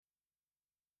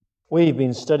We've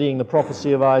been studying the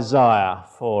prophecy of Isaiah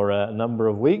for a number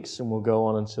of weeks, and we'll go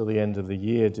on until the end of the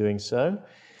year doing so,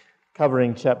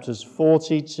 covering chapters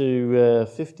 40 to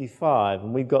 55,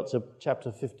 and we've got to chapter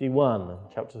 51 and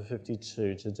chapter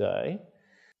 52 today.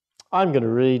 I'm going to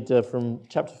read from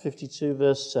chapter 52,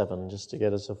 verse 7, just to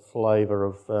get us a flavour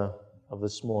of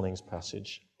this morning's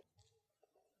passage.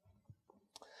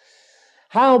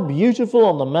 How beautiful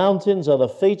on the mountains are the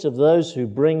feet of those who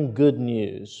bring good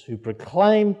news, who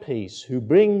proclaim peace, who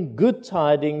bring good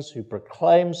tidings, who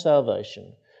proclaim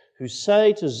salvation, who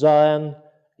say to Zion,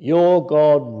 your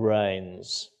God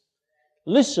reigns.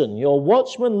 Listen, your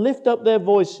watchmen lift up their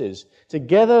voices.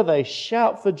 Together they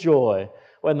shout for joy.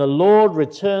 When the Lord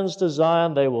returns to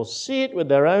Zion, they will see it with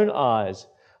their own eyes.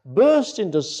 Burst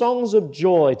into songs of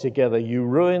joy together, you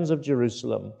ruins of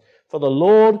Jerusalem. For the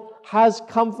Lord has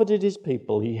comforted his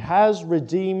people. He has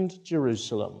redeemed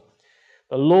Jerusalem.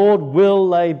 The Lord will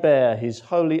lay bare his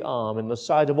holy arm in the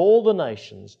sight of all the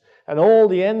nations, and all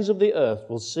the ends of the earth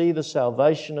will see the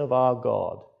salvation of our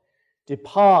God.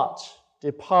 Depart,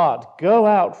 depart, go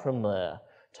out from there.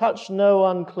 Touch no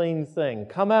unclean thing.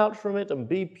 Come out from it and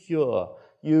be pure,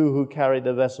 you who carry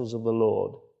the vessels of the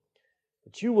Lord.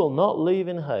 But you will not leave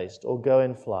in haste or go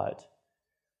in flight.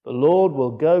 The Lord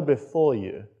will go before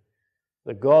you.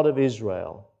 The God of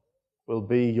Israel will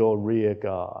be your rear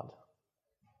guard.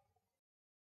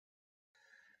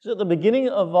 So at the beginning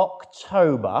of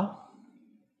October,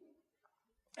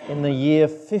 in the year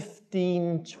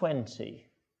 1520,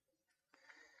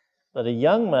 that a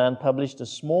young man published a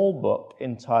small book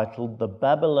entitled The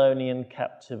Babylonian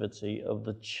Captivity of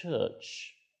the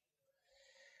Church.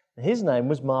 His name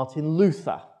was Martin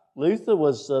Luther. Luther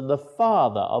was the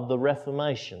father of the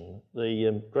Reformation,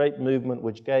 the great movement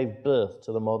which gave birth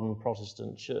to the modern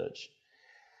Protestant church.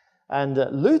 And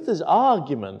Luther's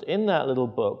argument in that little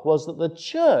book was that the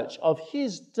church of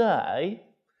his day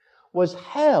was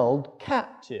held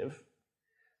captive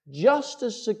just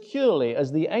as securely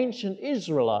as the ancient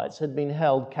Israelites had been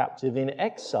held captive in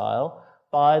exile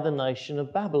by the nation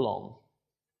of Babylon.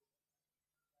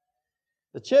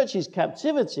 The church's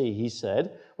captivity, he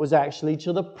said, was actually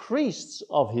to the priests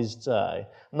of his day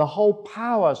and the whole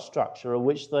power structure of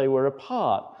which they were a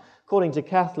part. According to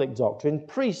Catholic doctrine,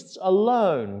 priests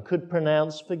alone could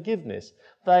pronounce forgiveness.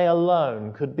 They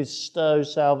alone could bestow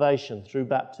salvation through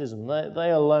baptism.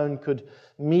 They alone could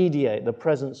mediate the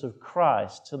presence of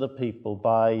Christ to the people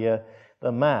by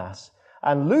the Mass.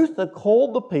 And Luther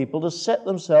called the people to set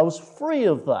themselves free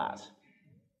of that.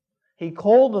 He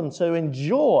called them to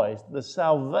enjoy the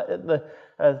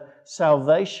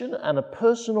salvation and a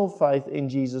personal faith in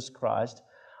Jesus Christ,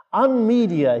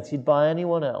 unmediated by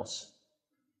anyone else.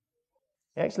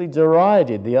 He actually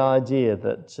derided the idea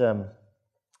that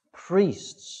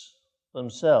priests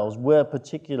themselves were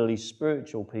particularly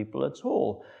spiritual people at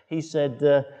all. He said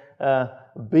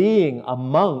being a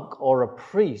monk or a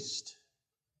priest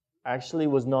actually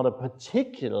was not a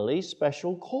particularly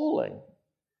special calling.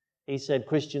 He said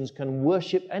Christians can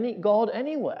worship any God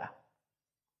anywhere,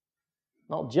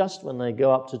 not just when they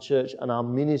go up to church and are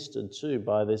ministered to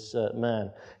by this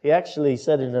man. He actually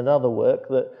said in another work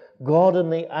that God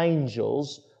and the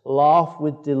angels laugh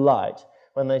with delight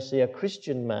when they see a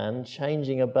Christian man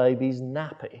changing a baby's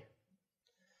nappy.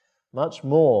 Much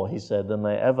more, he said, than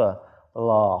they ever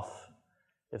laugh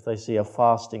if they see a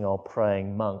fasting or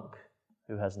praying monk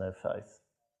who has no faith.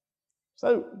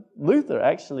 So Luther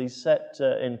actually set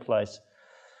in place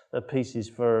the pieces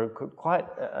for quite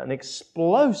an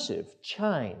explosive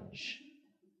change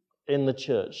in the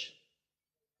church,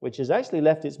 which has actually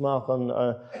left its mark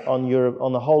on Europe,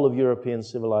 on the whole of European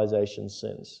civilization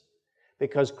since.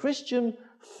 Because Christian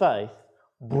faith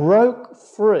broke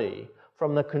free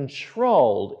from the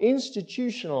controlled,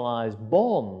 institutionalized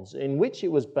bonds in which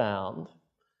it was bound,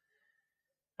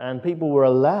 and people were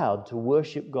allowed to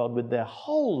worship God with their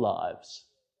whole lives,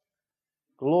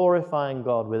 glorifying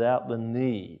God without the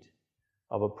need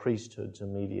of a priesthood to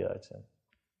mediate him.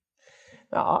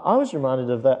 Now, I was reminded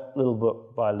of that little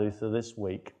book by Luther this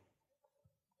week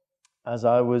as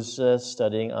I was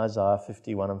studying Isaiah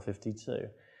 51 and 52,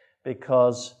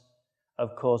 because,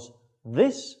 of course,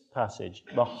 this passage,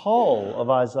 the whole of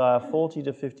Isaiah 40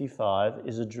 to 55,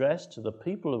 is addressed to the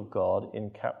people of God in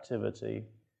captivity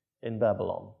in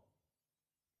Babylon.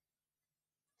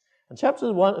 And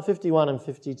chapters 51 and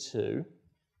 52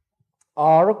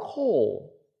 are a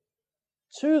call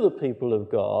to the people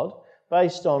of God,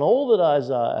 based on all that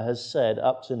Isaiah has said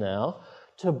up to now,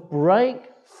 to break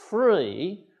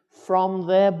free from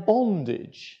their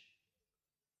bondage.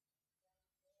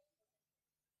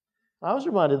 I was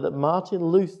reminded that Martin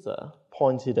Luther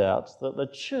pointed out that the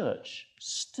church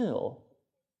still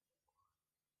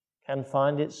can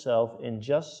find itself in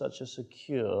just such a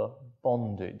secure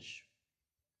bondage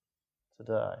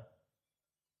today.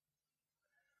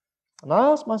 And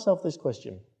I ask myself this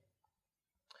question: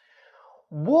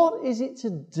 what is it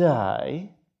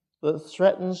today that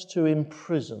threatens to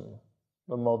imprison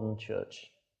the modern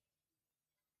church?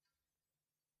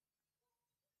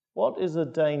 What is the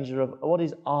danger of, what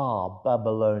is our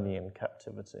Babylonian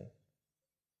captivity?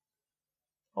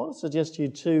 I want to suggest to you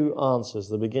two answers,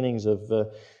 the beginnings of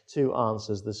two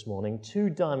answers this morning, two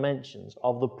dimensions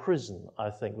of the prison, I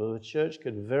think, that the church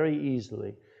could very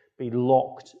easily be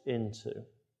locked into.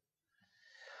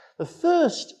 The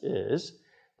first is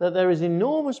that there is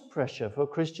enormous pressure for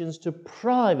Christians to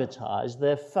privatize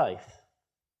their faith.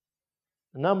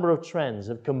 A number of trends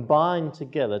have combined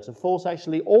together to force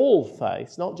actually all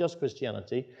faiths, not just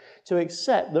Christianity, to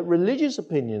accept that religious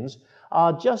opinions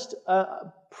are just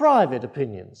private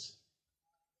opinions.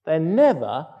 They're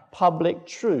never public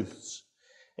truths.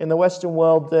 In the Western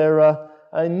world, there are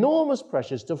enormous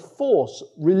pressures to force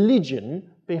religion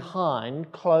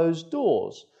behind closed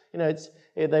doors. You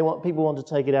know, people want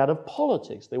to take it out of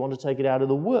politics. They want to take it out of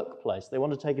the workplace. They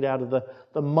want to take it out of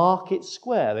the market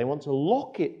square. They want to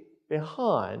lock it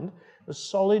behind the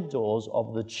solid doors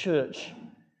of the church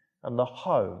and the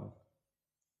home.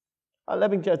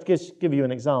 Let me just give you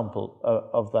an example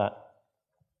of that.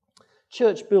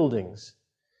 Church buildings.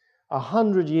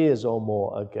 100 years or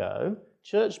more ago,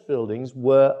 church buildings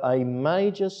were a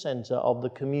major centre of the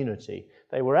community.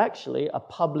 They were actually a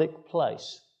public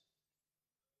place.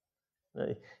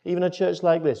 Even a church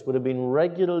like this would have been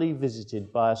regularly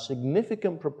visited by a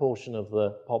significant proportion of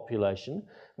the population.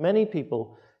 Many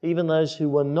people, even those who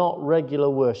were not regular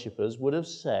worshippers, would have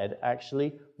said,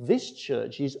 actually, this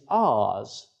church is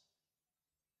ours.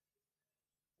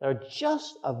 There are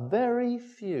just a very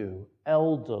few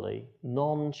elderly,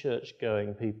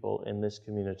 non-church-going people in this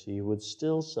community who would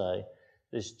still say,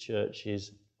 this church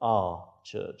is our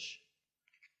church.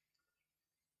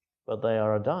 But they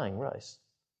are a dying race.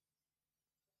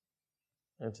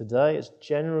 And today it's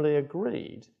generally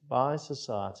agreed by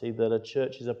society that a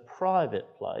church is a private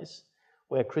place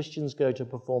where Christians go to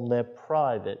perform their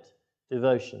private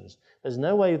devotions. There's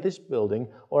no way this building,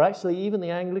 or actually even the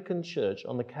Anglican Church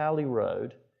on the Cowley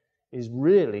Road, is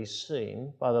really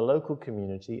seen by the local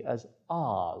community as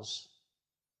ours.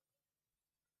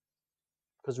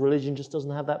 Because religion just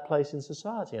doesn't have that place in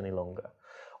society any longer.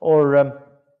 Or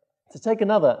to take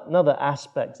another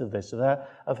aspect of this,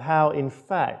 of how in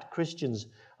fact Christians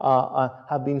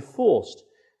have been forced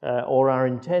or are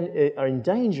in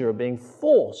danger of being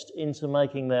forced into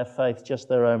making their faith just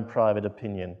their own private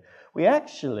opinion. We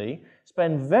actually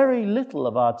spend very little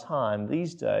of our time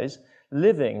these days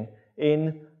living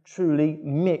in truly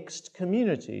mixed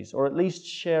communities, or at least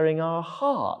sharing our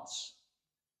hearts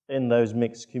in those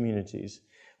mixed communities.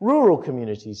 Rural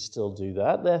communities still do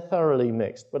that. They're thoroughly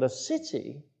mixed. But a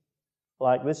city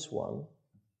like this one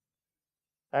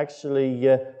actually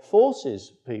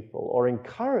forces people or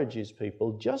encourages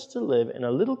people just to live in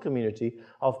a little community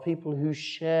of people who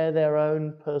share their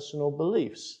own personal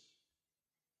beliefs.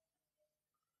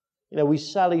 You know, we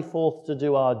sally forth to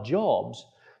do our jobs,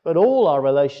 but all our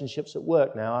relationships at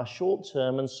work now are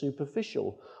short-term and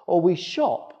superficial. Or we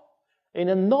shop in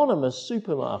anonymous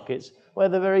supermarkets where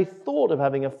the very thought of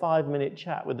having a 5-minute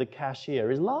chat with the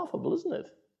cashier is laughable, isn't it?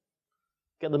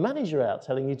 Get the manager out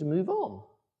telling you to move on.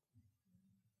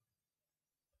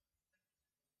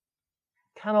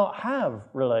 Cannot have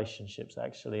relationships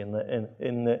actually in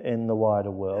the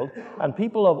wider world, and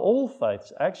people of all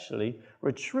faiths actually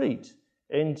retreat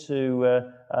into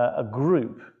a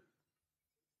group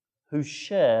who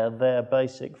share their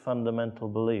basic fundamental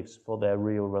beliefs for their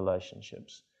real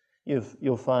relationships.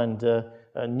 You'll find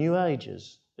New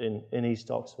Agers in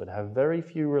East Oxford have very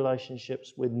few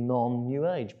relationships with non-New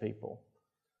Age people.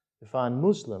 You find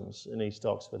Muslims in East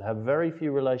Oxford have very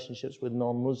few relationships with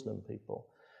non-Muslim people.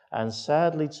 And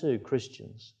sadly too,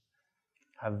 Christians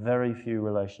have very few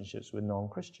relationships with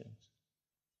non-Christians.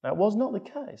 That was not the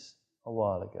case a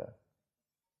while ago.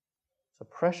 It's a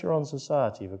pressure on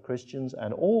society for Christians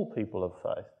and all people of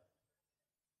faith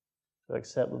to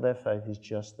accept that their faith is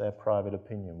just their private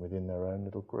opinion within their own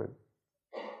little group.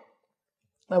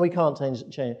 Now, we can't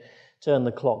turn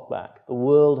the clock back. The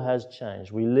world has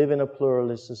changed. We live in a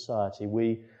pluralist society.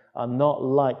 We are not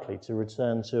likely to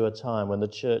return to a time when the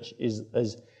church is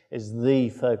the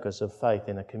focus of faith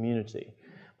in a community.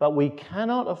 But we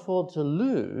cannot afford to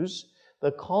lose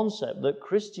the concept that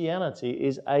Christianity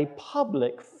is a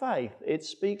public faith. It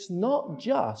speaks not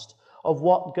just of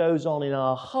what goes on in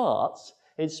our hearts,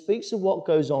 it speaks of what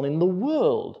goes on in the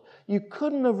world. You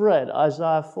couldn't have read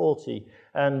Isaiah 40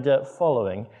 and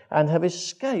following and have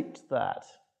escaped that.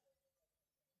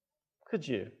 Could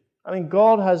you? I mean,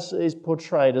 God is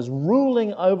portrayed as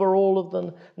ruling over all of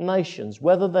the nations,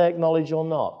 whether they acknowledge or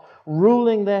not,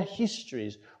 ruling their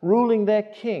histories, ruling their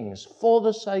kings for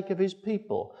the sake of his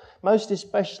people. Most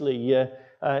especially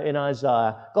in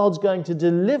Isaiah, God's going to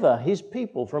deliver his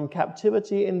people from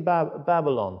captivity in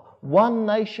Babylon. One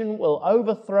nation will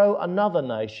overthrow another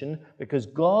nation because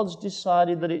God's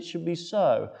decided that it should be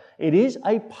so. It is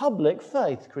a public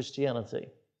faith, Christianity.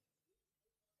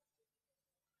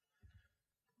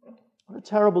 What a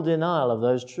terrible denial of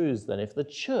those truths, then, if the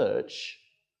church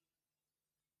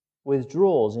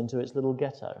withdraws into its little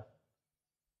ghetto.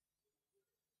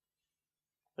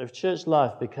 If church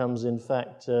life becomes, in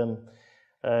fact,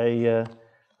 a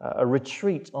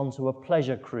retreat onto a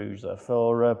pleasure cruiser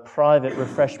for private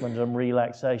refreshment and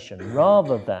relaxation,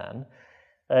 rather than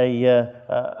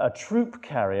a troop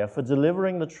carrier for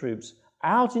delivering the troops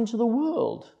out into the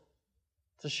world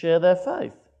to share their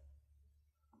faith.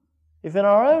 If in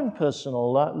our own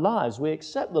personal lives we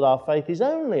accept that our faith is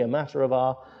only a matter of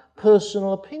our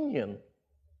personal opinion,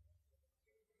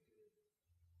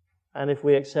 and if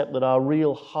we accept that our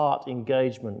real heart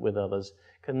engagement with others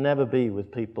can never be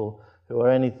with people who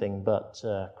are anything but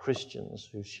Christians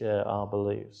who share our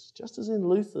beliefs, just as in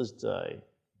Luther's day,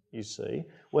 you see,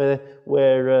 where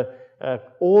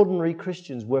ordinary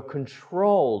Christians were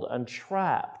controlled and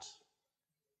trapped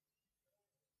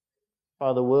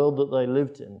by the world that they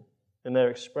lived in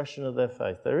their expression of their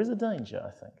faith. There is a danger,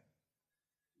 I think,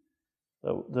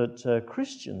 that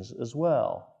Christians as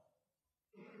well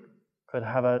could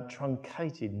have a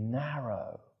truncated,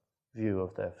 narrow view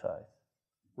of their faith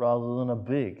rather than a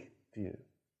big view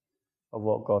of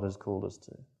what God has called us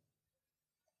to.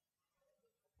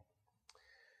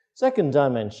 Second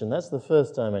dimension, that's the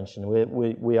first dimension.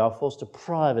 We are forced to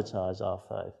privatize our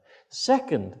faith.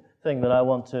 Second thing that I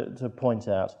want to point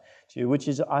out to you, which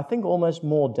is, I think, almost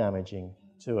more damaging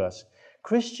to us.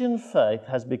 Christian faith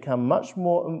has become much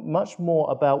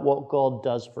more about what God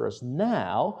does for us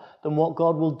now than what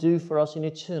God will do for us in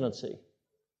eternity.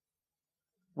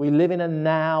 We live in a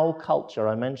now culture.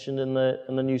 I mentioned in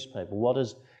the newspaper, what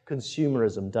has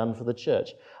consumerism done for the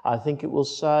church? I think it will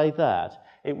say that.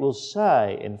 It will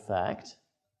say, in fact,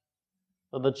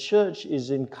 that the church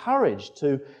is encouraged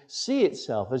to see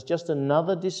itself as just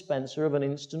another dispenser of an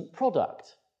instant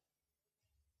product.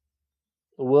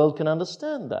 The world can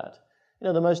understand that. You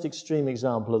know, the most extreme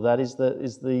example of that is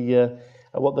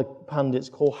what the pundits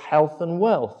call health and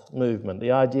wealth movement.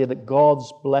 The idea that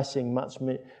God's blessing must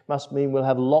mean we'll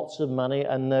have lots of money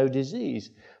and no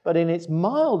disease. But in its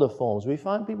milder forms, we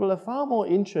find people are far more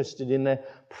interested in their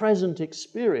present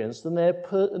experience than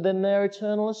their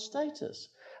eternal status.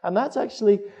 And that's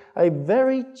actually a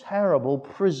very terrible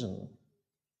prison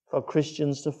for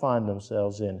Christians to find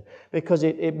themselves in, because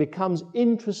it becomes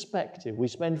introspective. We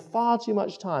spend far too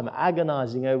much time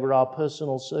agonizing over our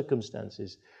personal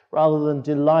circumstances rather than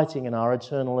delighting in our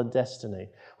eternal destiny.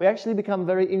 We actually become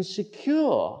very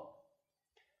insecure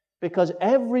because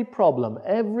every problem,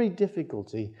 every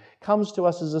difficulty comes to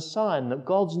us as a sign that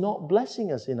God's not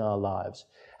blessing us in our lives.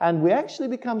 And we actually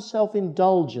become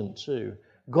self-indulgent too.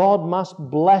 God must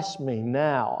bless me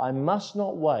now. I must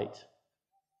not wait.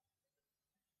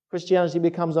 Christianity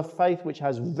becomes a faith which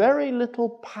has very little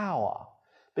power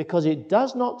because it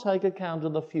does not take account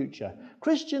of the future.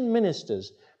 Christian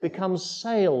ministers become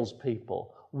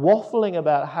salespeople, waffling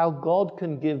about how God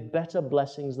can give better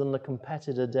blessings than the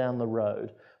competitor down the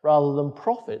road, rather than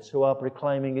prophets who are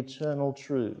proclaiming eternal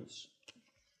truths.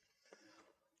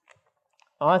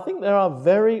 I think there are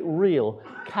very real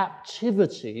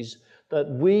captivities that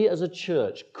we as a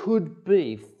church could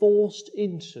be forced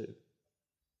into.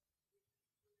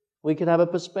 We could have a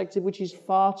perspective which is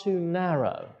far too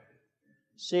narrow,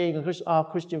 seeing our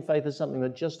Christian faith as something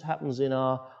that just happens in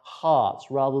our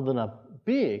hearts rather than a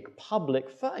big public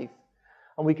faith.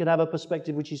 And we could have a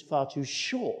perspective which is far too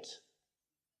short,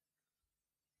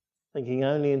 thinking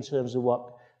only in terms of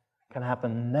what can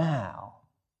happen now,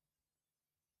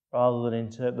 rather than in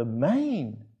the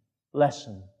main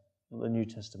lesson that the New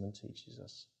Testament teaches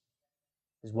us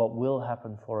is what will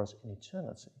happen for us in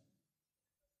eternity.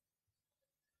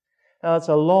 Now, it's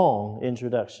a long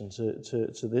introduction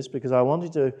to this because I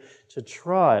wanted to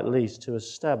try at least to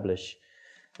establish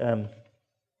that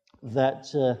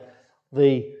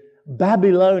the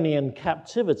Babylonian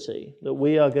captivity that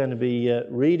we are going to be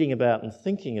reading about and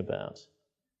thinking about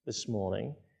this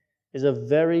morning is a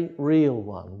very real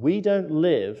one. We don't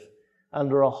live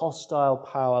under a hostile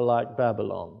power like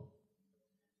Babylon.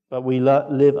 but we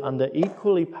live under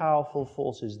equally powerful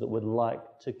forces that would like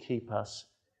to keep us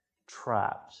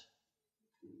trapped.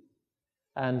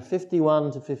 And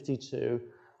 51 to 52,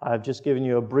 I've just given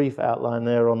you a brief outline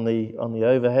there on the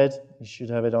overhead. You should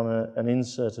have it on an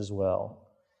insert as well.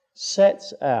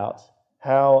 Sets out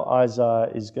how Isaiah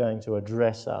is going to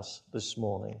address us this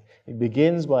morning. He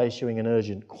begins by issuing an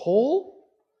urgent call.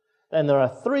 Then there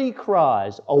are three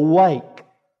cries: awake,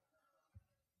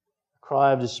 a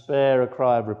cry of despair, a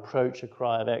cry of reproach, a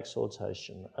cry of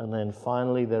exhortation. And then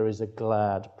finally there is a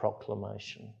glad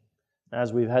proclamation.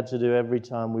 As we've had to do every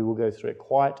time, we will go through it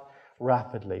quite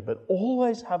rapidly, but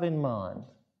always have in mind,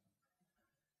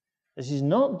 this is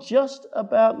not just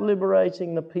about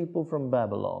liberating the people from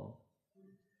Babylon.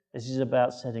 This is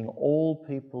about setting all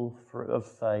people of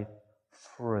faith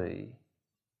free.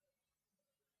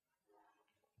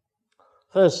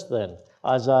 First then,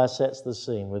 Isaiah sets the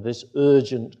scene with this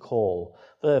urgent call.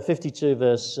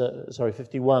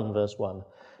 51 verse 1.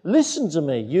 Listen to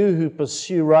me, you who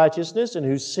pursue righteousness and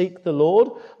who seek the Lord.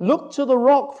 Look to the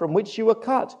rock from which you were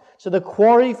cut, to the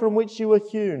quarry from which you were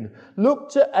hewn.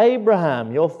 Look to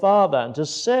Abraham, your father, and to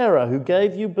Sarah, who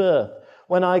gave you birth.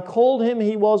 When I called him,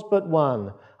 he was but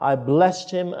one. I blessed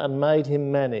him and made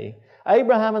him many.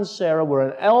 Abraham and Sarah were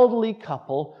an elderly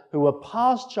couple who were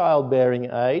past childbearing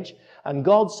age, and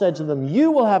God said to them,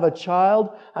 you will have a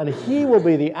child, and he will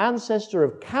be the ancestor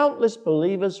of countless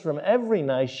believers from every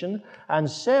nation. And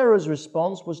Sarah's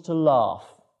response was to laugh.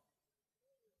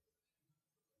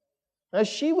 Now,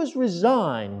 she was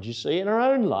resigned, you see, in her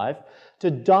own life to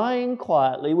dying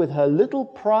quietly with her little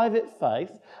private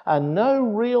faith and no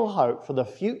real hope for the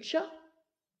future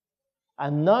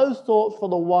and no thought for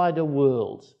the wider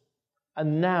world. A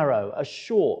narrow, a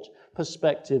short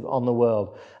perspective on the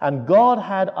world. And God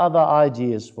had other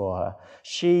ideas for her.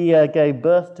 She gave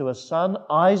birth to a son,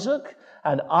 Isaac,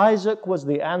 and Isaac was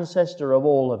the ancestor of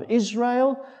all of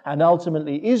Israel, and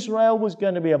ultimately Israel was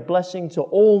going to be a blessing to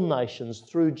all nations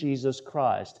through Jesus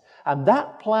Christ. And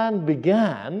that plan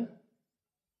began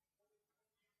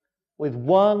with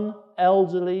one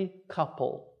elderly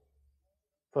couple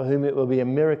for whom it would be a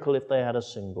miracle if they had a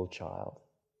single child.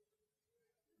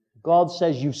 God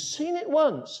says, you've seen it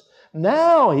once.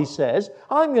 Now, he says,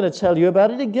 I'm going to tell you about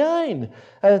it again.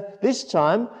 This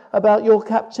time about your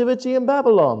captivity in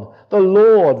Babylon. The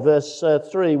Lord, verse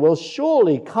 3, will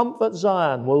surely comfort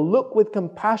Zion, will look with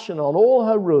compassion on all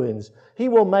her ruins. He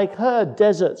will make her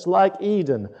deserts like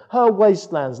Eden, her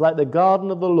wastelands like the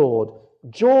garden of the Lord.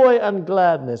 Joy and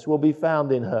gladness will be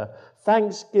found in her,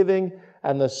 thanksgiving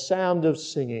and the sound of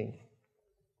singing.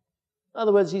 In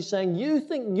other words, he's saying, you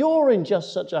think you're in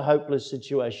just such a hopeless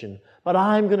situation, but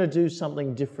I'm going to do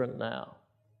something different now.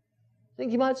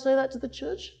 Think you might say that to the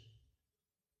church?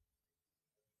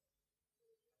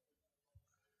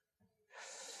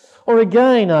 Or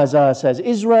again, Isaiah says,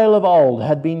 Israel of old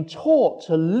had been taught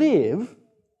to live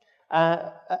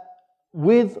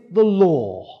with the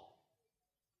law,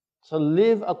 to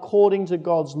live according to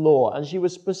God's law. And she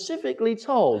was specifically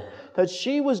told that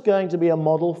she was going to be a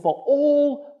model for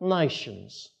all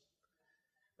nations.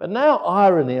 But now,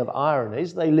 irony of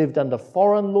ironies, they lived under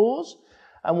foreign laws,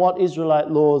 and what Israelite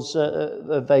laws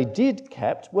they did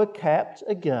kept were kept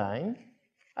again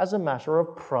as a matter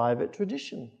of private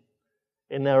tradition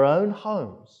in their own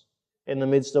homes in the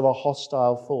midst of a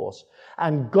hostile force.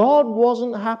 And God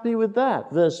wasn't happy with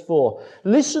that. Verse 4,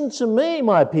 listen to me,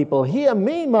 my people, hear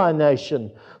me, my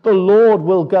nation. The law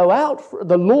will go out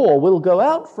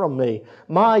from me.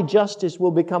 My justice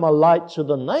will become a light to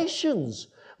the nations.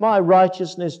 My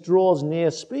righteousness draws near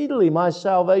speedily. My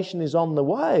salvation is on the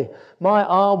way. My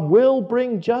arm will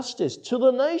bring justice to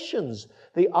the nations.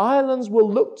 The islands will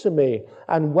look to me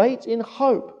and wait in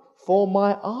hope for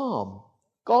my arm.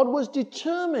 God was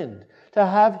determined to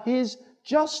have his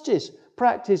justice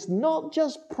practiced not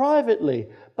just privately,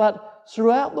 but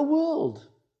throughout the world.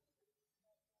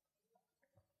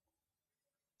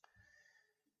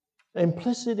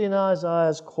 Implicit in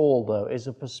Isaiah's call, though, is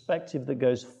a perspective that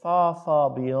goes far, far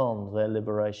beyond their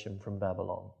liberation from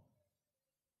Babylon.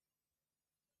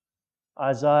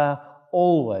 Isaiah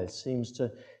always seems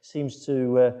to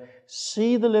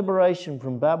see the liberation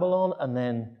from Babylon and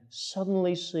then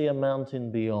suddenly see a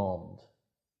mountain beyond.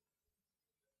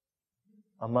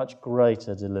 A much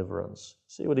greater deliverance.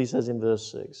 See what he says in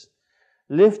verse 6.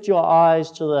 Lift your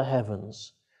eyes to the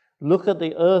heavens. Look at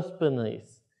the earth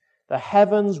beneath. The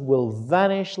heavens will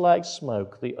vanish like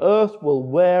smoke. The earth will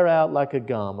wear out like a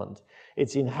garment.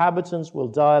 Its inhabitants will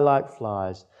die like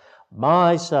flies.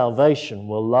 My salvation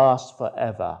will last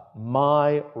forever.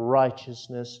 My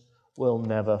righteousness will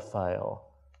never fail.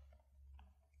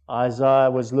 Isaiah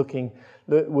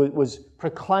was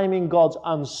proclaiming God's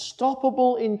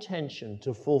unstoppable intention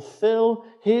to fulfill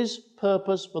His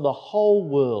purpose for the whole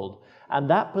world, and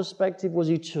that perspective was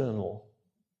eternal.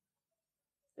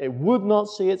 It would not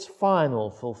see its final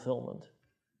fulfillment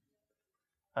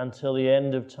until the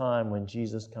end of time when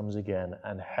Jesus comes again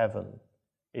and heaven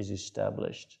is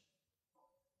established.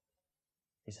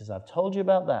 He says, I've told you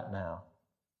about that now.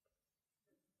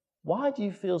 Why do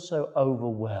you feel so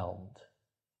overwhelmed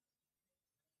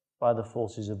by the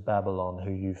forces of Babylon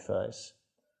who you face?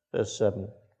 Verse 7.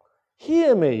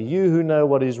 Hear me, you who know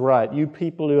what is right, you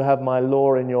people who have my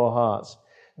law in your hearts.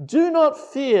 Do not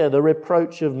fear the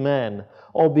reproach of men,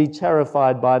 or be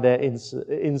terrified by their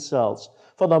insults.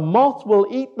 For the moth will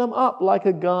eat them up like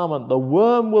a garment, the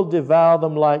worm will devour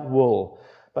them like wool.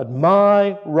 But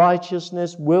my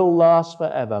righteousness will last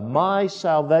forever, my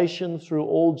salvation through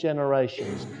all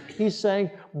generations. He's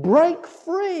saying, break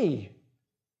free.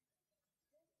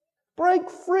 Break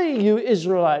free, you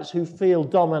Israelites who feel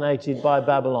dominated by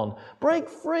Babylon. Break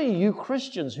free, you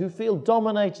Christians who feel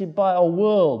dominated by a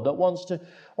world that wants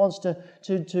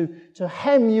to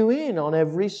hem you in on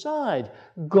every side.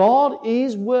 God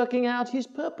is working out His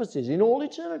purposes in all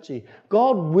eternity.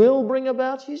 God will bring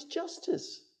about His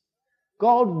justice.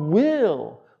 God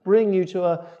will bring you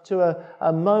to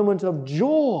a moment of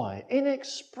joy,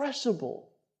 inexpressible,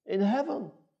 in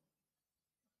heaven.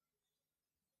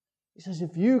 He says,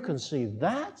 if you can see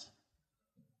that,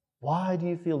 why do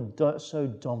you feel so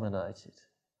dominated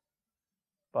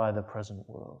by the present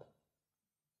world?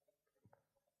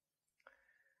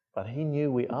 But He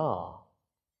knew we are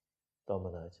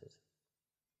dominated.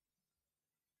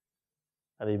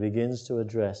 And He begins to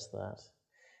address that.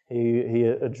 He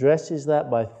addresses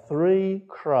that by three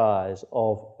cries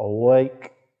of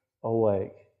awake,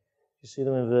 awake. You see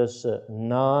them in verse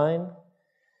 9,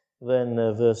 then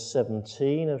verse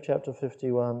 17 of chapter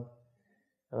 51,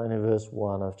 and then in verse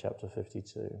 1 of chapter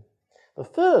 52. The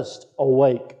first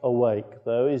awake, awake,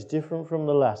 though, is different from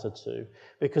the latter two,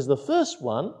 because the first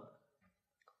one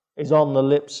is on the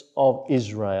lips of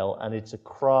Israel, and it's a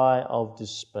cry of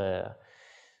despair.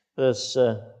 Verse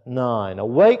 9,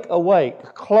 awake, awake,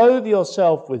 clothe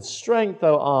yourself with strength,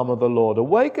 O arm of the Lord.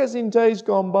 Awake as in days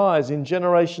gone by, as in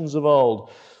generations of old.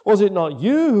 Was it not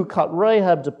you who cut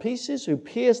Rahab to pieces, who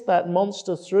pierced that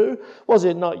monster through? Was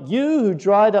it not you who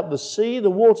dried up the sea,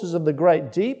 the waters of the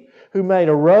great deep, who made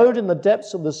a road in the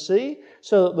depths of the sea,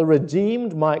 so that the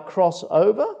redeemed might cross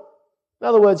over? In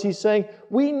other words, he's saying,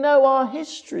 we know our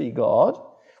history, God.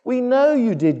 We know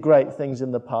you did great things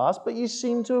in the past, but you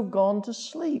seem to have gone to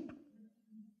sleep.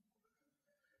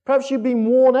 Perhaps you've been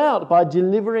worn out by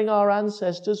delivering our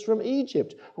ancestors from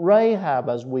Egypt, Rahab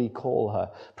as we call her.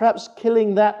 Perhaps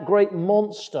killing that great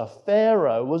monster,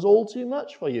 Pharaoh, was all too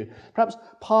much for you. Perhaps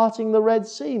parting the Red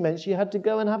Sea meant you had to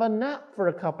go and have a nap for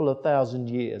a couple of thousand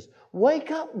years. Wake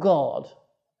up, God.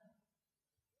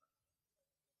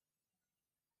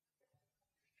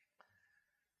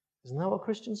 Isn't that what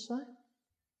Christians say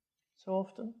so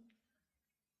often?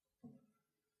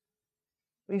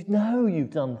 We know you've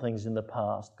done things in the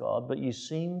past, God, but you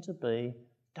seem to be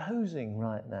dozing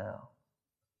right now.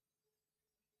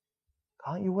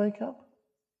 Can't you wake up?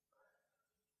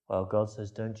 Well, God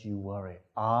says, don't you worry.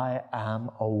 I am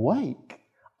awake.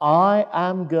 I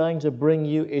am going to bring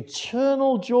you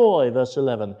eternal joy, verse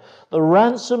 11. The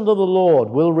ransomed of the Lord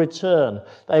will return.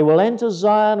 They will enter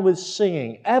Zion with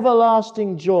singing.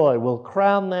 Everlasting joy will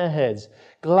crown their heads.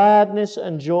 Gladness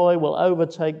and joy will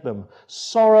overtake them.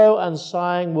 Sorrow and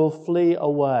sighing will flee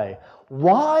away.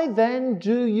 Why then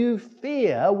do you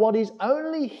fear what is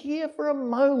only here for a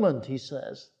moment, he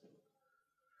says.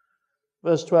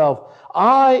 Verse 12,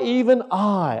 I, even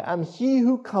I, am he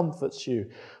who comforts you.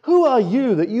 Who are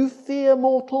you that you fear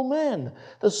mortal men?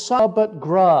 The sun are but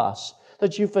grass,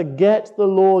 that you forget the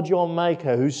Lord your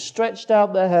Maker, who stretched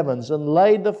out the heavens and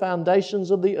laid the foundations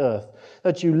of the earth,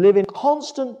 that you live in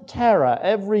constant terror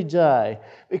every day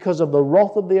because of the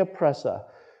wrath of the oppressor,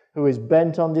 who is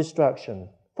bent on destruction.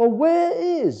 For where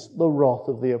is the wrath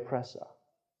of the oppressor?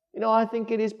 I think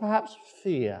it is perhaps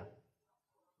fear.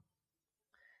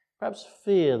 Perhaps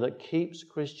fear that keeps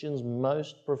Christians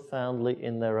most profoundly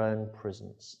in their own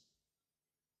prisons.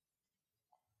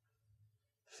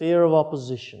 Fear of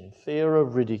opposition, fear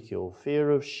of ridicule, fear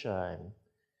of shame,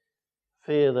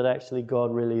 fear that actually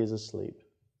God really is asleep.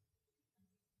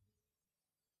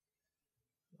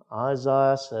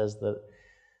 Isaiah says that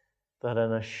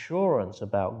an assurance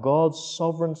about God's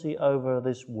sovereignty over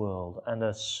this world and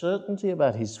a certainty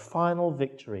about His final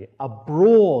victory, a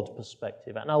broad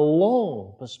perspective and a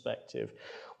long perspective,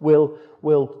 will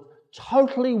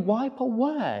totally wipe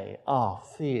away our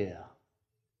fear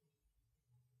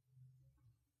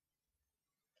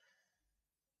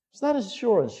It's that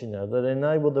assurance, that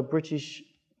enabled the British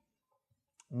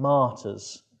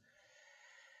martyrs,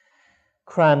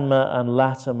 Cranmer and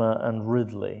Latimer and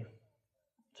Ridley,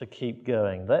 to keep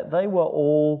going. They were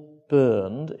all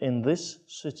burned in this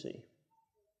city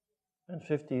in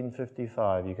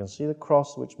 1555. You can see the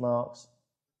cross which marks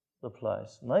the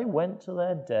place. And they went to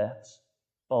their deaths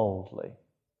boldly.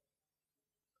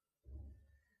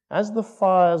 As the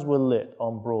fires were lit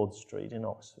on Broad Street in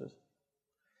Oxford,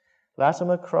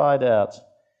 Latimer cried out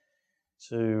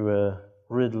to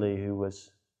Ridley, who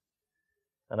was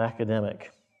an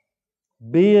academic,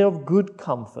 "Be of good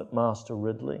comfort, Master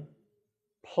Ridley.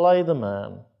 Play the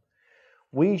man.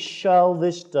 We shall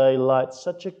this day light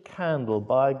such a candle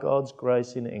by God's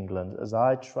grace in England as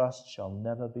I trust shall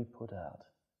never be put out."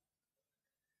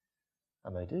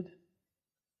 And they did.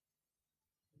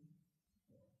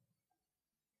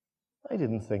 They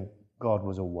didn't think God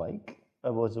was awake,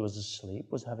 or was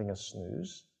asleep, was having a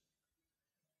snooze.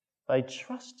 They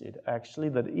trusted, actually,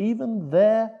 that even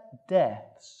their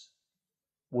deaths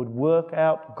would work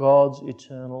out God's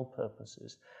eternal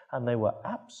purposes, and they were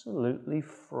absolutely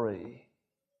free.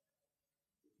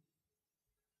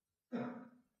 That's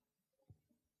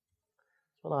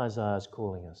what Isaiah is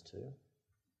calling us to.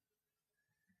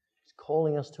 He's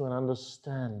calling us to an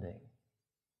understanding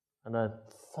and a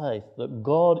faith that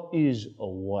God is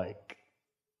awake,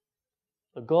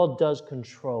 that God does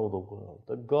control the world,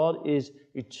 that God is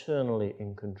eternally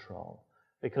in control,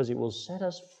 because it will set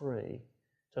us free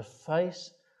to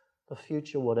face the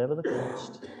future, whatever the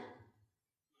cost.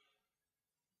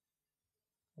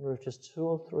 I wonder if just 2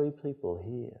 or 3 people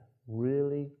here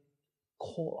really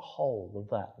caught hold of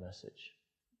that message.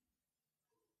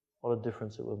 What a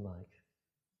difference it would make.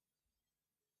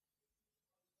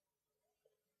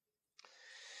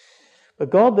 But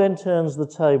God then turns the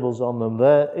tables on them.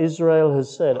 There, Israel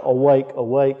has said, "Awake,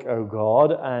 awake, O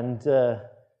God," and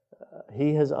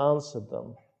He has answered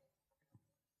them.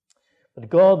 But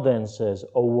God then says,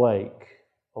 "Awake,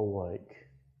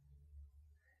 awake."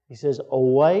 He says,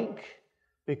 "Awake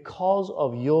because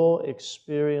of your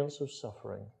experience of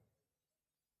suffering."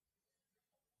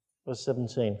 Verse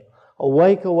 17,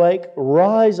 "Awake, awake,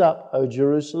 rise up, O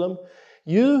Jerusalem,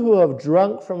 you who have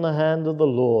drunk from the hand of the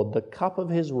Lord the cup of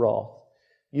His wrath.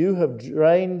 You who have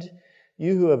drained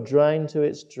to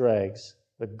its dregs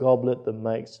the goblet that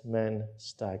makes men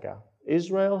stagger."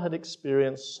 Israel had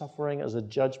experienced suffering as a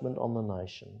judgment on the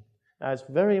nation. Now, it's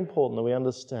very important that we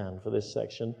understand for this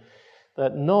section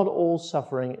that not all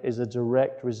suffering is a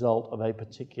direct result of a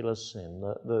particular sin.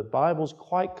 The Bible's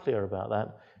quite clear about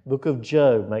that. The book of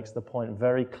Job makes the point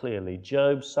very clearly.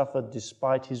 Job suffered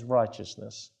despite his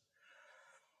righteousness.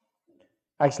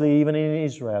 Actually, even in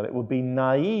Israel, it would be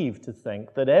naive to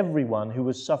think that everyone who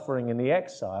was suffering in the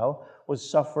exile was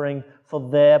suffering for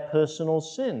their personal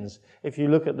sins. If you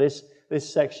look at this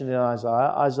section in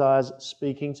Isaiah, Isaiah's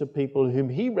speaking to people whom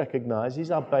he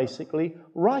recognizes are basically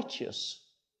righteous.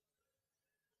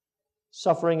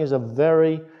 Suffering is a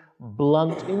very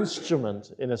blunt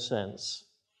instrument, in a sense.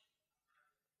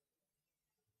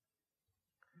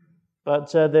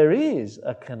 But there is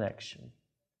a connection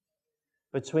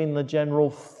between the general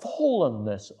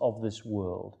fallenness of this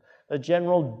world, the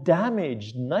general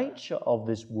damaged nature of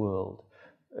this world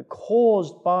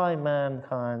caused by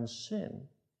mankind's sin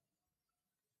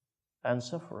and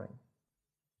suffering.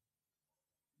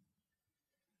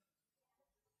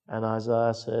 And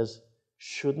Isaiah says,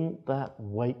 shouldn't that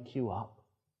wake you up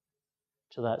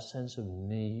to that sense of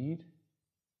need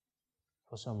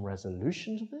for some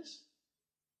resolution to this?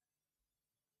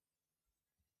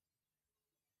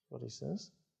 What he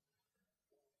says.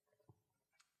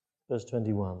 Verse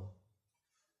 21.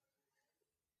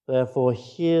 "Therefore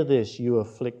hear this, you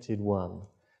afflicted one,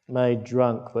 made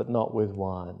drunk but not with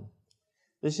wine.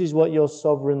 This is what your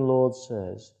sovereign Lord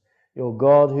says, your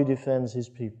God who defends His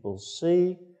people.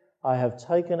 See, I have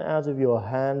taken out of your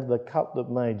hand the cup that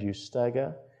made you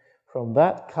stagger. From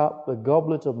that cup, the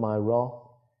goblet of my wrath,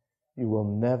 you will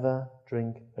never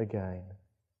drink again.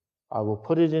 I will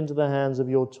put it into the hands of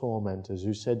your tormentors,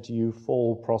 who said to you,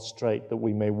 'Fall prostrate, that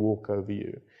we may walk over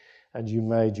you.' And you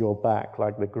made your back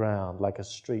like the ground, like a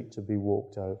street to be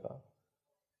walked over."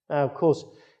 Now, of course,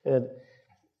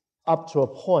 up to a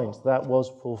point that was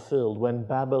fulfilled when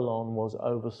Babylon was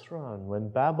overthrown, when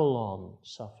Babylon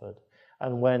suffered,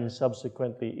 and when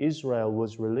subsequently Israel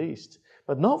was released,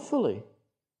 but not fully.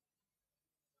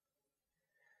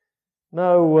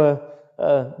 No,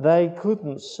 they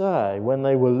couldn't say when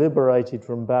they were liberated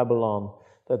from Babylon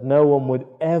that no one would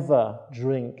ever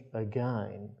drink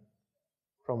again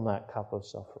from that cup of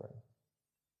suffering.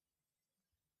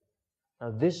 Now,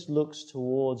 this looks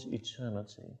towards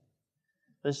eternity.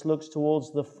 This looks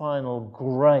towards the final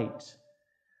great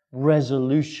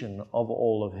resolution of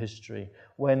all of history,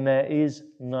 when there is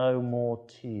no more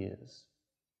tears.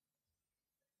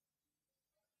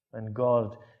 When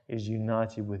God is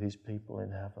united with his people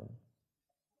in heaven.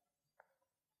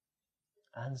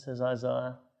 And says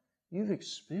Isaiah, you've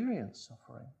experienced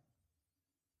suffering.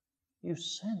 You've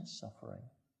sensed suffering.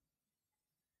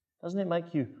 Doesn't it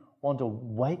make you want to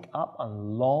wake up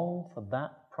and long for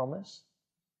that promise?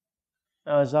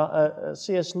 Now,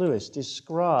 C.S. Lewis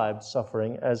described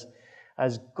suffering as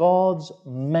God's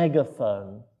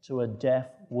megaphone to a deaf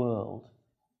world.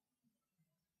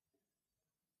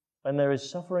 When there is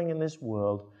suffering in this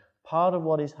world, part of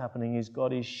what is happening is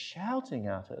God is shouting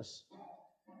at us,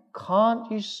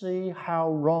 can't you see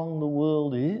how wrong the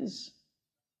world is?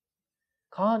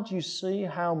 Can't you see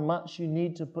how much you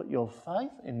need to put your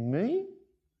faith in me?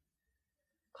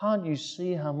 Can't you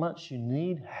see how much you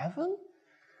need heaven?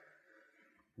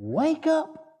 Wake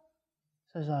up,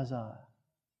 says Isaiah.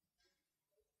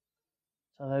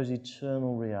 So those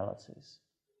eternal realities.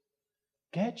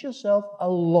 Get yourself a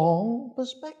long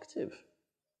perspective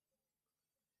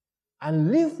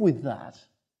and live with that.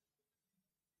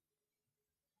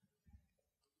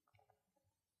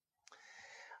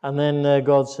 And then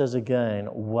God says again,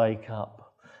 wake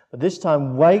up. But this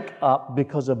time, wake up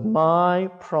because of my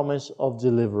promise of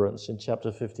deliverance in chapter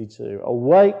 52.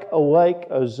 Awake, awake,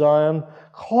 O Zion,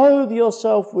 clothe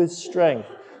yourself with strength.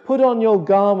 Put on your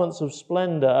garments of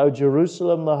splendor, O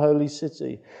Jerusalem, the holy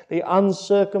city. The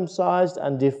uncircumcised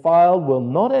and defiled will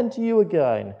not enter you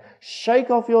again. Shake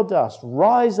off your dust,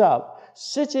 rise up,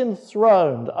 sit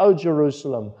enthroned, O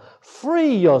Jerusalem.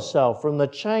 Free yourself from the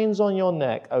chains on your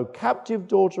neck, O captive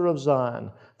daughter of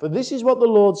Zion. For this is what the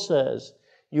Lord says,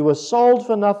 you were sold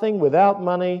for nothing without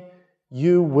money,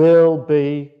 you will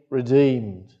be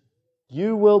redeemed.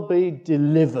 You will be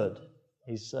delivered,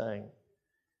 he's saying.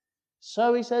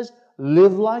 So he says,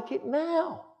 live like it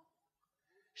now.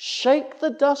 Shake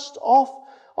the dust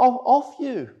off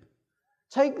you.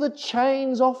 Take the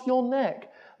chains off your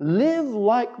neck. Live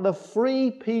like the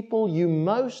free people you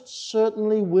most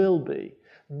certainly will be.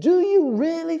 Do you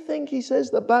really think, he says,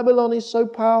 that Babylon is so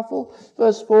powerful?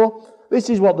 Verse 4, this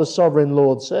is what the sovereign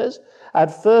Lord says.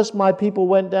 At first my people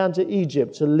went down to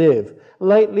Egypt to live.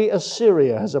 Lately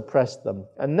Assyria has oppressed them.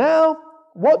 And now,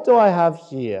 what do I have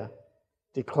here?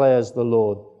 Declares the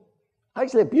Lord.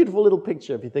 Actually, a beautiful little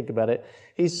picture if you think about it.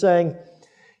 He's saying,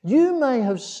 you may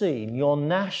have seen your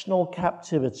national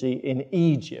captivity in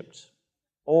Egypt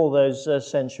all those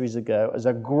centuries ago as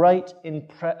a great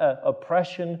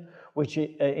oppression which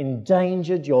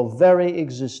endangered your very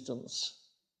existence.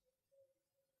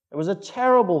 It was a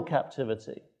terrible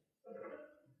captivity.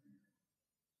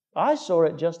 I saw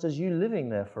it just as you living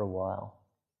there for a while.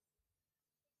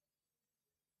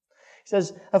 He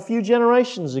says, a few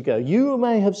generations ago, you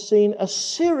may have seen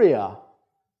Assyria,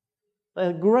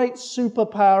 the great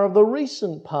superpower of the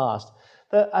recent past,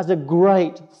 as a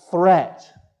great threat.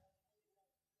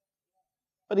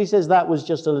 But he says that was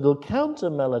just a little counter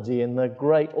melody in the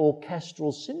great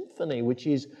orchestral symphony, which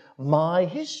is my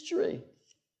history.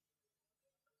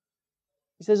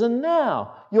 He says, and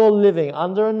now you're living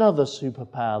under another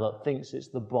superpower that thinks it's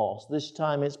the boss. This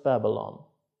time it's Babylon.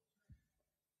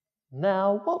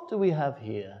 Now, what do we have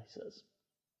here? He says.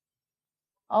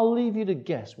 I'll leave you to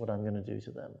guess what I'm going to do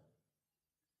to them.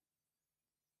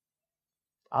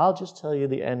 I'll just tell you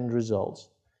the end result.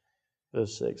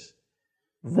 Verse 6.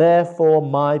 Therefore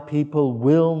my people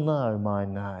will know my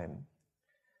name.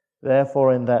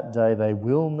 Therefore in that day they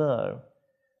will know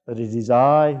that it is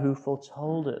I who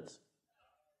foretold it.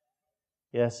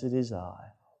 Yes, it is I.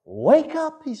 Wake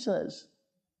up, he says.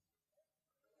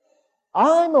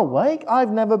 I'm awake.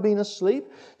 I've never been asleep.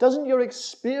 Doesn't your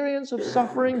experience of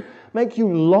suffering make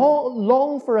you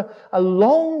long for a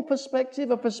long perspective,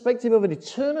 a perspective of an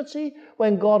eternity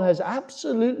when God has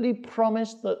absolutely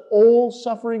promised that all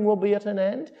suffering will be at an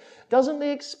end? Doesn't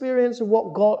the experience of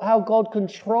how God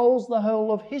controls the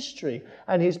whole of history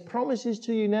and his promises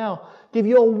to you now give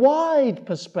you a wide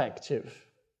perspective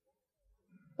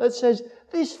that says,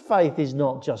 this faith is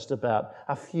not just about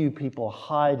a few people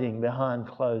hiding behind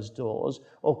closed doors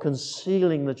or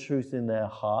concealing the truth in their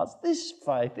hearts. This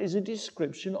faith is a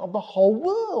description of the whole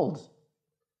world.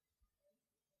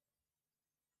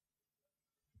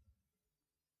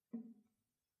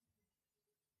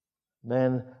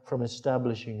 Then, from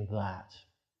establishing that,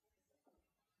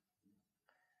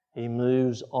 he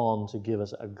moves on to give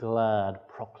us a glad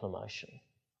proclamation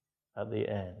at the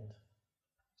end,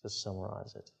 to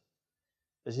summarize it.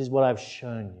 This is what I've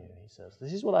shown you, he says.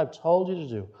 This is what I've told you to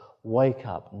do. Wake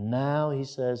up. Now, he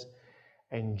says,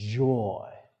 enjoy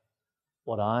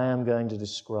what I am going to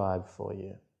describe for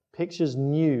you. Pictures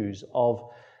news of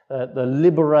the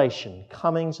liberation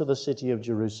coming to the city of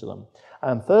Jerusalem.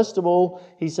 And first of all,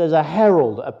 he says, a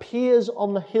herald appears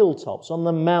on the hilltops, on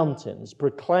the mountains,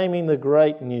 proclaiming the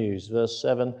great news. Verse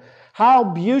 7, how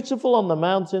beautiful on the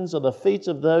mountains are the feet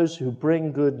of those who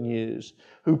bring good news,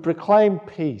 who proclaim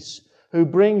peace, who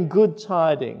bring good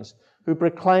tidings, who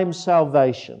proclaim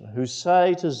salvation, who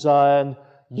say to Zion,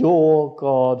 your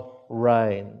God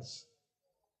reigns.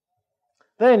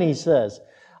 Then he says,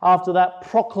 after that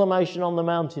proclamation on the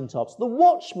mountaintops, the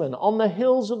watchmen on the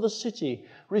hills of the city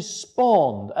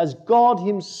respond as God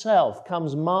himself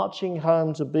comes marching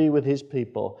home to be with his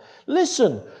people.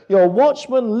 Listen, your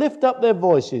watchmen lift up their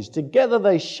voices. Together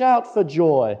they shout for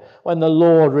joy when the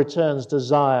Lord returns to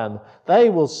Zion. They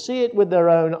will see it with their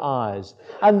own eyes.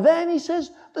 And then he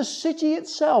says, the city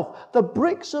itself, the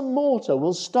bricks and mortar,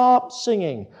 will start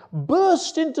singing.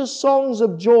 Burst into songs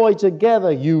of joy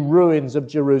together, you ruins of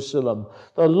Jerusalem.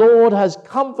 The Lord has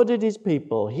comforted his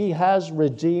people. He has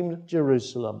redeemed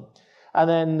Jerusalem. And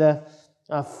then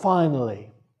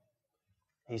finally,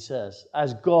 he says,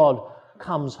 as God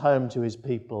comes home to his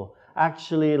people,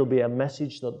 actually it'll be a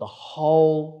message that the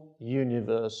whole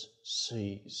universe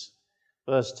sees.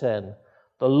 Verse 10,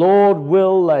 the Lord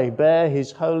will lay bare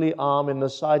his holy arm in the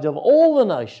sight of all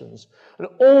the nations, and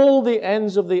all the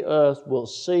ends of the earth will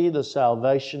see the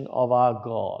salvation of our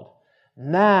God.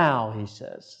 Now, he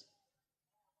says,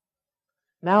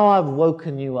 now I've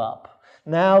woken you up.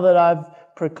 Now that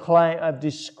I've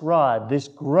described this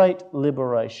great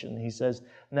liberation, he says,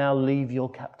 now leave your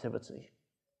captivity.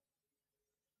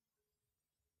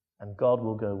 And God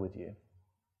will go with you.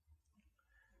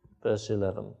 Verse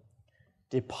 11.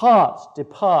 Depart,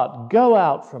 depart, go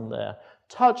out from there.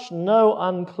 Touch no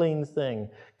unclean thing.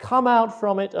 Come out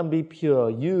from it and be pure,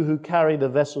 you who carry the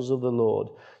vessels of the Lord.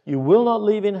 You will not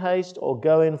leave in haste or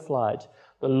go in flight.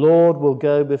 The Lord will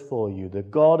go before you. The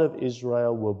God of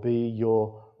Israel will be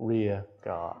your rear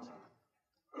guard.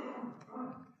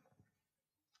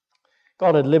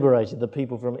 God had liberated the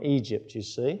people from Egypt, you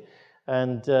see,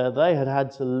 and they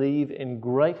had to leave in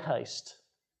great haste.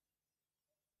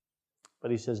 But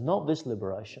he says, not this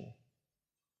liberation.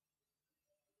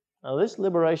 Now, this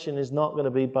liberation is not going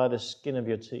to be by the skin of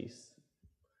your teeth.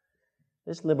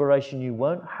 This liberation, you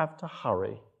won't have to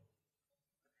hurry.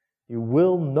 You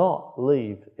will not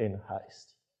leave in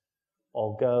haste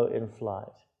or go in flight,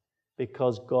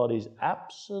 because God is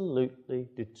absolutely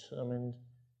determined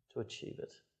to achieve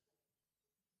it.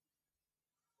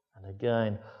 And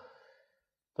again,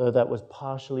 though that was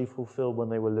partially fulfilled when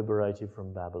they were liberated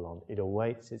from Babylon, it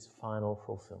awaits its final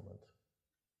fulfillment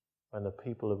when the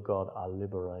people of God are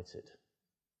liberated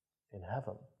in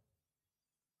heaven.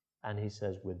 And he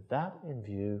says, with that in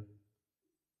view,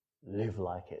 live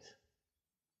like it.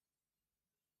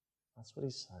 That's what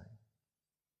he's saying.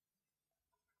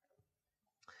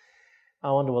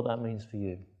 I wonder what that means for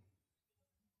you.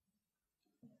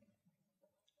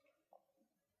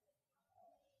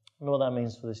 I wonder what that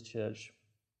means for this church.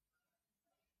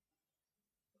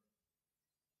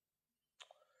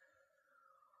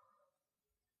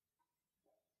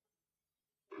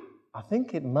 I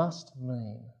think it must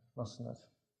mean, mustn't it,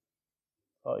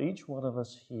 for each one of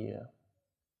us here,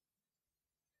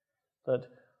 that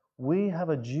we have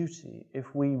a duty,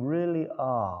 if we really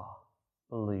are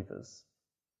believers,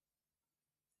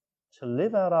 to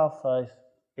live out our faith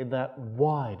in that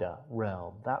wider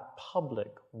realm, that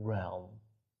public realm.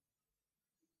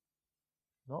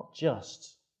 Not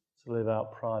just to live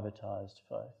out privatized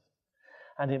faith.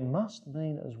 And it must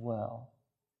mean as well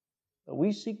that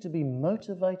we seek to be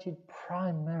motivated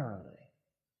primarily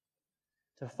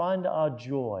to find our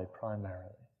joy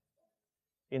primarily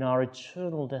in our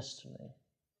eternal destiny,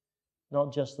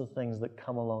 not just the things that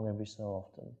come along every so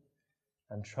often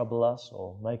and trouble us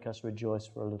or make us rejoice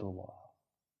for a little while.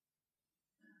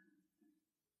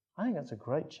 I think that's a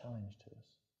great challenge to us.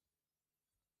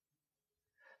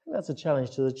 I think that's a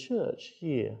challenge to the church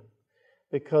here,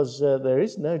 because there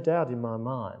is no doubt in my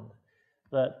mind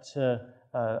that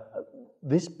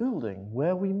this building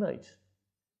where we meet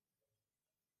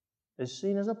is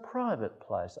seen as a private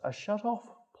place, a shut-off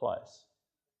place,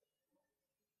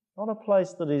 not a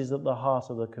place that is at the heart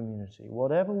of the community.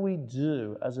 Whatever we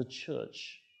do as a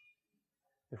church,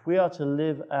 if we are to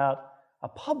live out a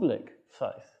public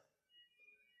faith,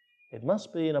 it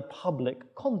must be in a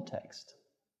public context.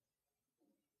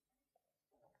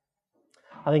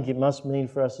 I think it must mean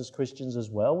for us as Christians as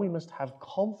well, we must have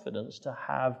confidence to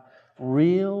have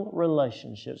real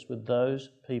relationships with those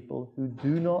people who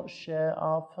do not share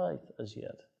our faith as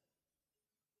yet.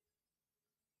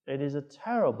 It is a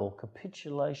terrible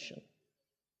capitulation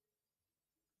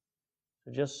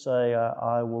to just say,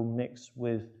 I will mix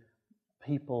with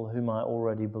people whom I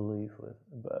already believe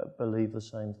the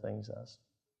same things as.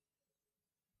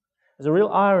 There's a real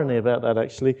irony about that,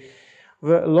 actually.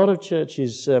 A lot of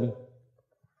churches,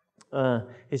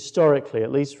 historically,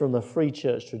 at least from the free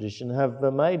church tradition, have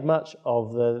made much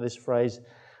of this phrase,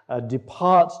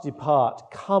 depart,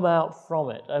 depart, come out from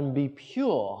it and be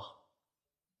pure.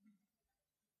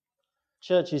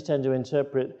 Churches tend to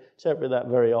interpret that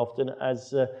very often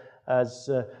as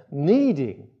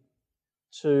needing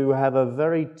to have a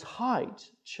very tight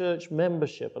church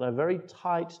membership and a very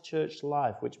tight church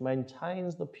life which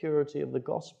maintains the purity of the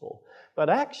gospel. But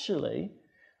actually,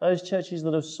 those churches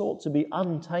that have sought to be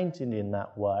untainted in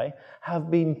that way have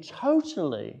been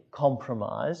totally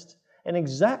compromised in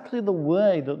exactly the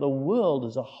way that the world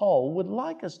as a whole would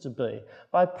like us to be,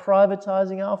 by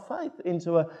privatizing our faith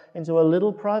into a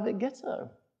little private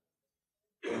ghetto.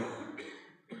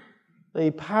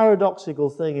 The paradoxical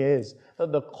thing is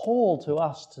that the call to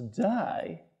us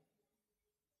today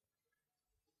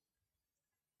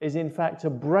is in fact to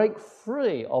break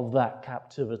free of that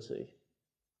captivity,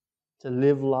 to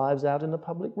live lives out in the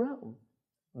public realm.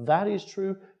 That is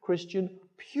true Christian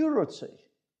purity.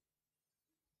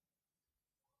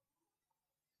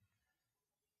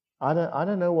 I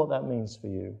don't know what that means for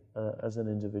you as an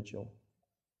individual,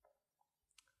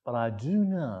 but I do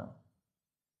know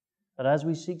that as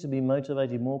we seek to be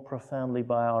motivated more profoundly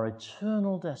by our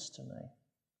eternal destiny,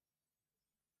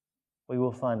 we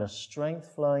will find a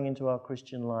strength flowing into our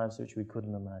Christian lives which we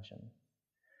couldn't imagine.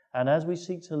 And as we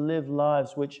seek to live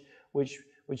lives which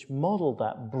model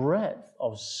that breadth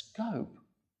of scope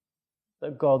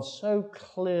that God so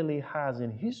clearly has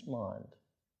in His mind,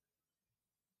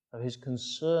 of His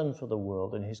concern for the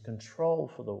world and His control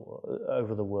for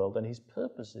over the world and His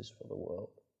purposes for the world,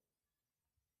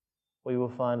 we will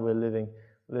find we're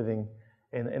living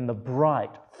in the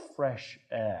bright, fresh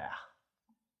air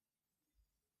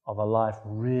of a life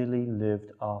really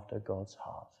lived after God's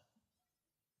heart.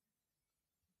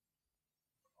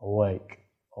 Awake,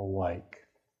 awake,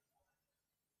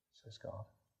 says God.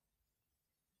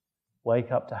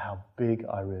 Wake up to how big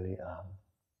I really am,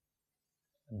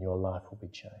 and your life will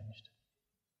be changed.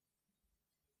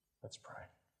 Let's pray.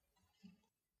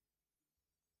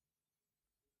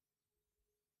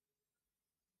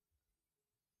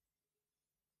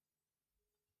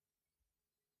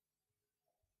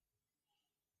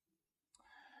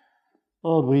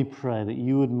 Lord, we pray that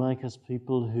you would make us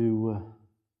people who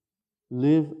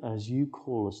live as you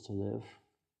call us to live.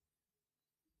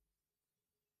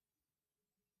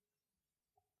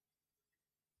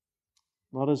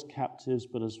 Not as captives,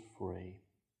 but as free.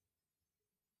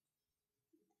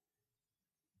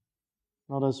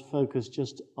 Not as focused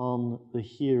just on the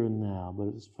here and now,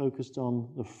 but as focused on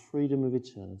the freedom of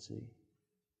eternity.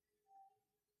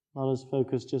 Not as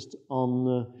focused just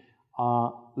on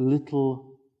our little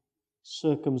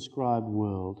circumscribed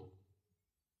world,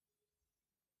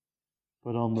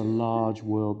 but on the large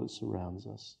world that surrounds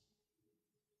us.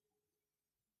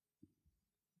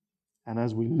 And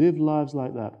as we live lives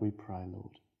like that, we pray,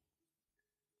 Lord,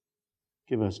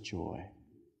 give us joy.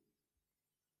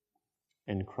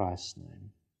 In Christ's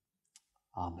name,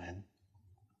 amen.